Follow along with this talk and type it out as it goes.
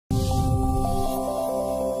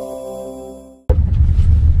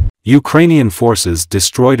Ukrainian forces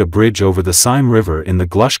destroyed a bridge over the Seim River in the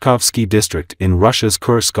Glushkovsky district in Russia's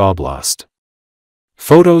Kursk Oblast.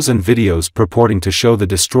 Photos and videos purporting to show the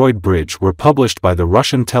destroyed bridge were published by the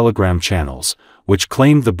Russian Telegram channels, which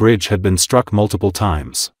claimed the bridge had been struck multiple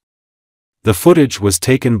times. The footage was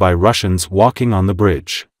taken by Russians walking on the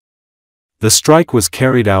bridge. The strike was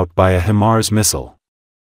carried out by a HIMARS missile.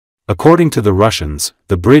 According to the Russians,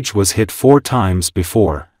 the bridge was hit 4 times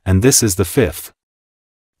before, and this is the 5th.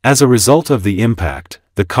 As a result of the impact,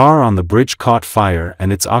 the car on the bridge caught fire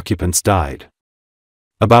and its occupants died.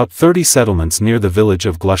 About 30 settlements near the village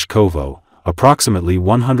of Glushkovo, approximately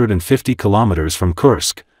 150 kilometers from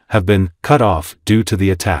Kursk, have been cut off due to the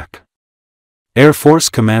attack. Air Force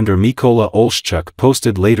Commander Mykola Oleshchuk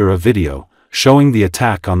posted later a video showing the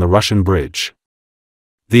attack on the Russian bridge.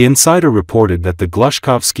 The insider reported that the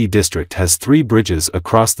Glushkovsky district has 3 bridges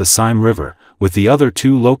across the Seim River, with the other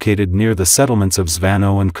 2 located near the settlements of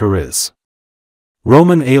Zvannoe and Karyzh.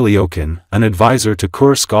 Roman Alyokhin, an advisor to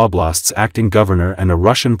Kursk Oblast's acting governor and a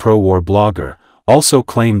Russian pro-war blogger, also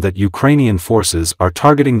claimed that Ukrainian forces are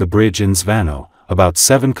targeting the bridge in Zvannoe, about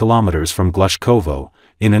 7 kilometers from Glushkovo,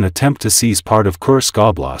 in an attempt to seize part of Kursk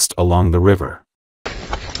Oblast along the river.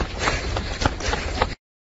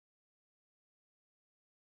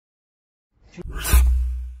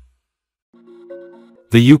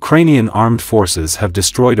 The Ukrainian armed forces have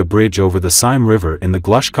destroyed a bridge over the Seim River in the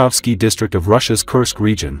Glushkovsky district of Russia's Kursk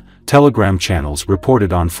region, Telegram channels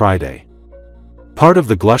reported on Friday. Part of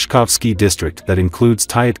the Glushkovsky district that includes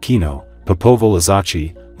Tyatkino,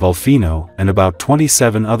 Popovo-Lazachi, Volfino, and about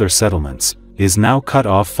 27 other settlements, is now cut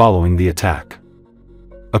off following the attack.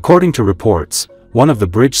 According to reports, one of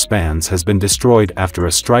the bridge spans has been destroyed after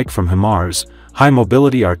a strike from HIMARS,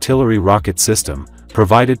 high-mobility artillery rocket system,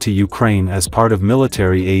 provided to Ukraine as part of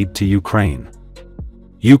military aid to Ukraine.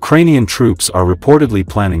 Ukrainian troops are reportedly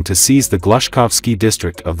planning to seize the Glushkovsky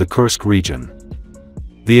district of the Kursk region.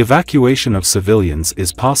 The evacuation of civilians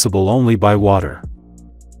is possible only by water.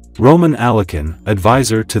 Roman Alyokhin,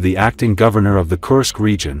 advisor to the acting governor of the Kursk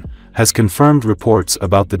region, has confirmed reports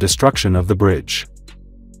about the destruction of the bridge.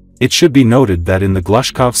 It should be noted that in the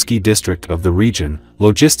Glushkovsky district of the region,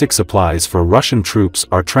 logistic supplies for Russian troops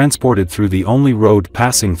are transported through the only road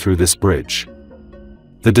passing through this bridge.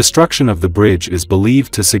 The destruction of the bridge is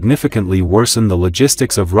believed to significantly worsen the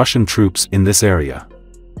logistics of Russian troops in this area.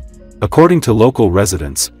 According to local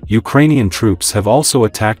residents, Ukrainian troops have also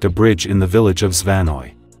attacked a bridge in the village of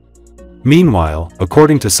Zvannoe. Meanwhile,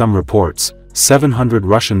 according to some reports, 700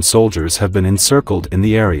 Russian soldiers have been encircled in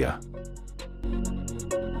the area.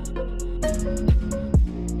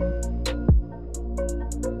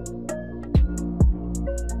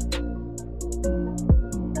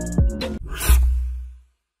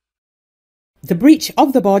 The breach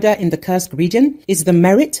of the border in the Kursk region is the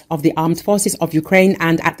merit of the armed forces of Ukraine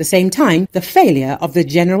and at the same time the failure of the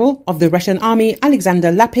general of the Russian army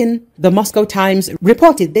Alexander Lapin. The Moscow Times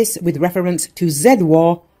reported this with reference to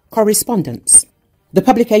Z-War correspondence. The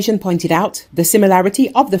publication pointed out the similarity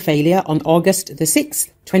of the failure on August the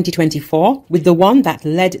 6th, 2024, with the one that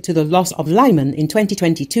led to the loss of Lyman in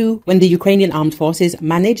 2022, when the Ukrainian armed forces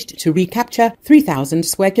managed to recapture 3,000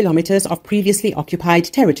 square kilometers of previously occupied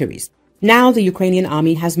territories. Now the Ukrainian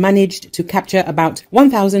army has managed to capture about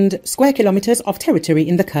 1,000 square kilometers of territory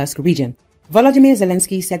in the Kursk region. Volodymyr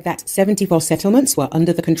Zelensky said that 74 settlements were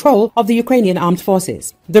under the control of the Ukrainian armed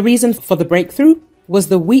forces. The reason for the breakthrough was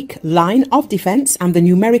the weak line of defense and the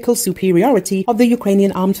numerical superiority of the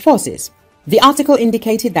Ukrainian armed forces. The article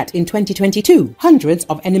indicated that in 2022, hundreds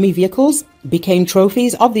of enemy vehicles became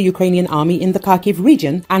trophies of the Ukrainian army in the Kharkiv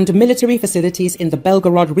region, and military facilities in the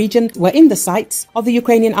Belgorod region were in the sights of the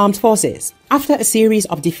Ukrainian armed forces. After a series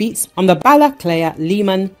of defeats on the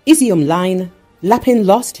Balakleya-Liman-Izium line, Lapin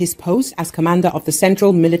lost his post as commander of the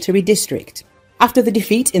Central Military District. After the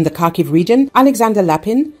defeat in the Kharkiv region, Alexander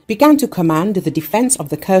Lapin began to command the defense of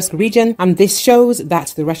the Kursk region, and this shows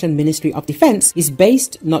that the Russian Ministry of Defense is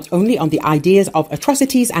based not only on the ideas of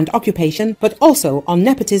atrocities and occupation, but also on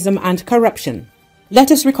nepotism and corruption. Let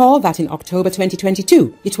us recall that in October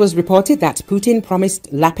 2022, it was reported that Putin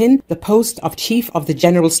promised Lapin the post of Chief of the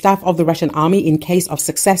General Staff of the Russian Army in case of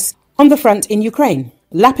success on the front in Ukraine.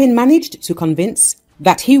 Lapin managed to convince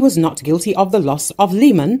that he was not guilty of the loss of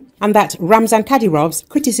Lyman, and that Ramzan Kadyrov's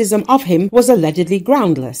criticism of him was allegedly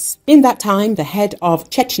groundless. In that time, the head of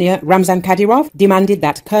Chechnya, Ramzan Kadyrov, demanded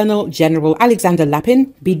that Colonel General Alexander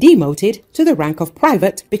Lapin be demoted to the rank of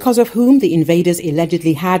private, because of whom the invaders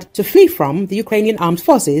allegedly had to flee from the Ukrainian armed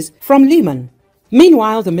forces from Lyman.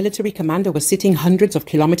 Meanwhile, the military commander was sitting hundreds of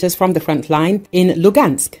kilometers from the front line in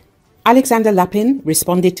Lugansk. Alexander Lapin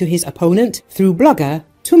responded to his opponent through blogger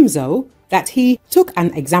Tumzo that he took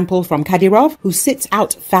an example from Kadyrov, who sits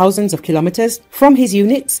out thousands of kilometers from his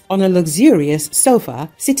units on a luxurious sofa.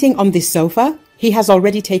 Sitting on this sofa, he has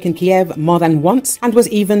already taken Kiev more than once and was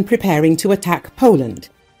even preparing to attack Poland.